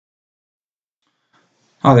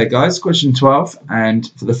Hi there guys, question 12,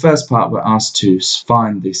 and for the first part we're asked to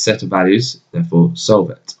find the set of values, therefore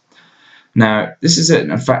solve it. Now this is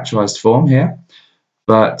in a factorized form here,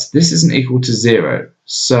 but this isn't equal to 0,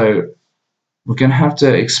 so we're going to have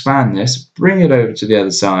to expand this, bring it over to the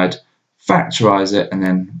other side, factorize it, and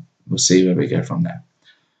then we'll see where we go from there.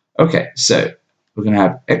 Okay, so we're going to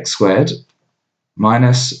have x squared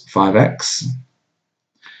minus 5x.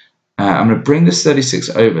 I'm going to bring this 36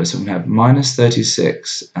 over, so I'm going to have minus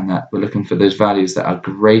 36, and that we're looking for those values that are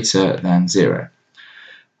greater than 0.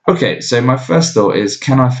 Okay, so my first thought is,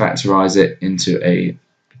 can I factorize it into a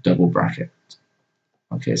double bracket?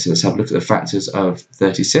 Okay, so let's have a look at the factors of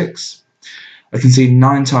 36. I can see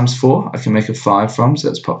 9 times 4, I can make a 5 from, so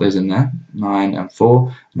let's pop those in there, 9 and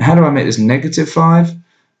 4. And how do I make this negative 5?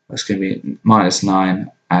 That's going to be minus 9,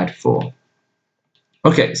 add 4.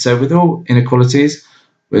 Okay, so with all inequalities,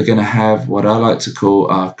 we're going to have what I like to call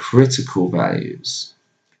our critical values.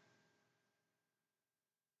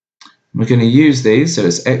 We're going to use these, so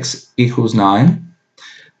it's x equals 9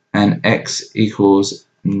 and x equals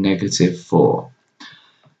negative 4.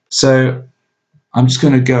 So I'm just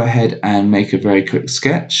going to go ahead and make a very quick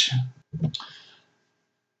sketch.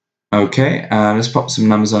 Okay, let's pop some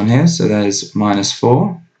numbers on here. So there's minus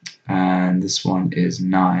 4 and this one is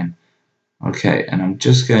 9. Okay, and I'm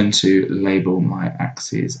just going to label my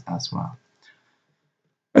axes as well.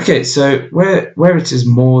 Okay, so where it is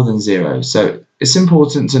more than 0, so it's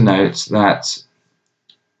important to note that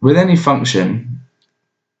with any function,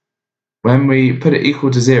 when we put it equal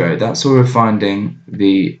to 0, that's where we're finding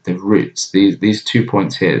the roots, these 2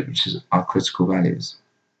 points here, which is our critical values.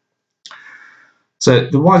 So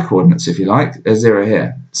the y-coordinates, if you like, are 0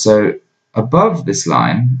 here. So above this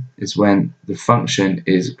line is when the function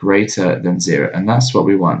is greater than 0, and that's what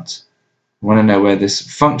we want. We want to know where this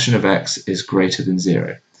function of x is greater than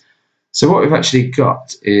 0. So what we've actually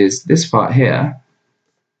got is this part here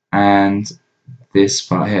and this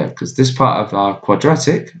part here, because this part of our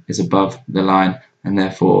quadratic is above the line and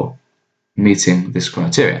therefore meeting this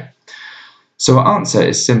criteria. So our answer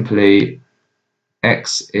is simply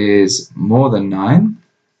x is more than 9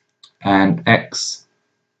 and x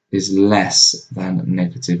is less than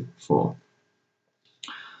negative 4.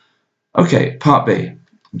 Okay, part B. I'm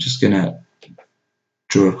just going to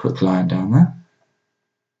draw a quick line down there.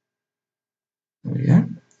 There we go.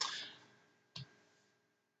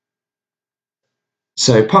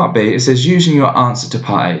 So part B, it says using your answer to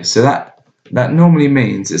part A. So that normally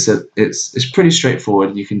means it's pretty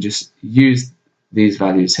straightforward. You can just use these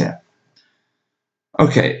values here.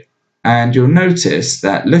 Okay, and you'll notice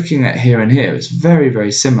that looking at here and here, it's very,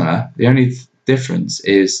 very similar. The only difference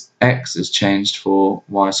is x has changed for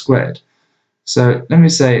y squared. So let me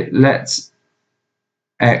say let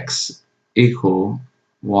x equal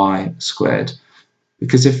y squared.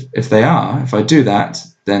 Because if I do that,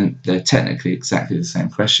 then they're technically exactly the same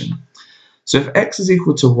question. So if x is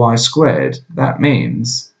equal to y squared, that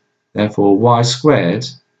means, therefore, y squared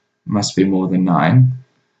must be more than 9,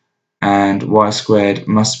 and y squared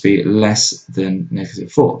must be less than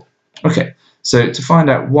negative 4. Okay, so to find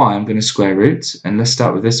out y, I'm going to square root, and let's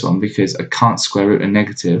start with this one because I can't square root a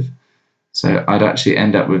negative, so I'd actually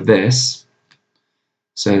end up with this.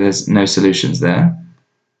 So there's no solutions there.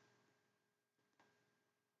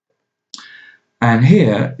 And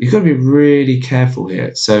here, you've got to be really careful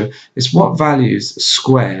here. So it's what values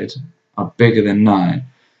squared are bigger than 9.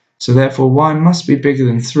 So therefore, y must be bigger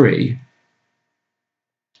than 3.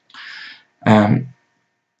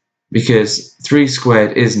 Because 3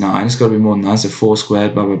 squared is 9. It's got to be more than 9. So 4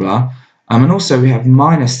 squared, blah, blah, blah. And also we have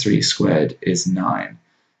minus 3 squared is 9.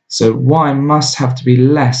 So y must have to be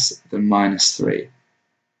less than minus 3.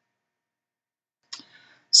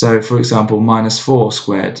 So, for example, minus 4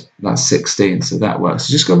 squared, that's 16, so that works.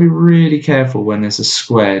 You just got to be really careful when there's a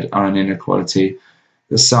squared or an inequality.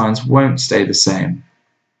 The signs won't stay the same.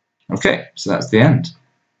 Okay, so that's the end.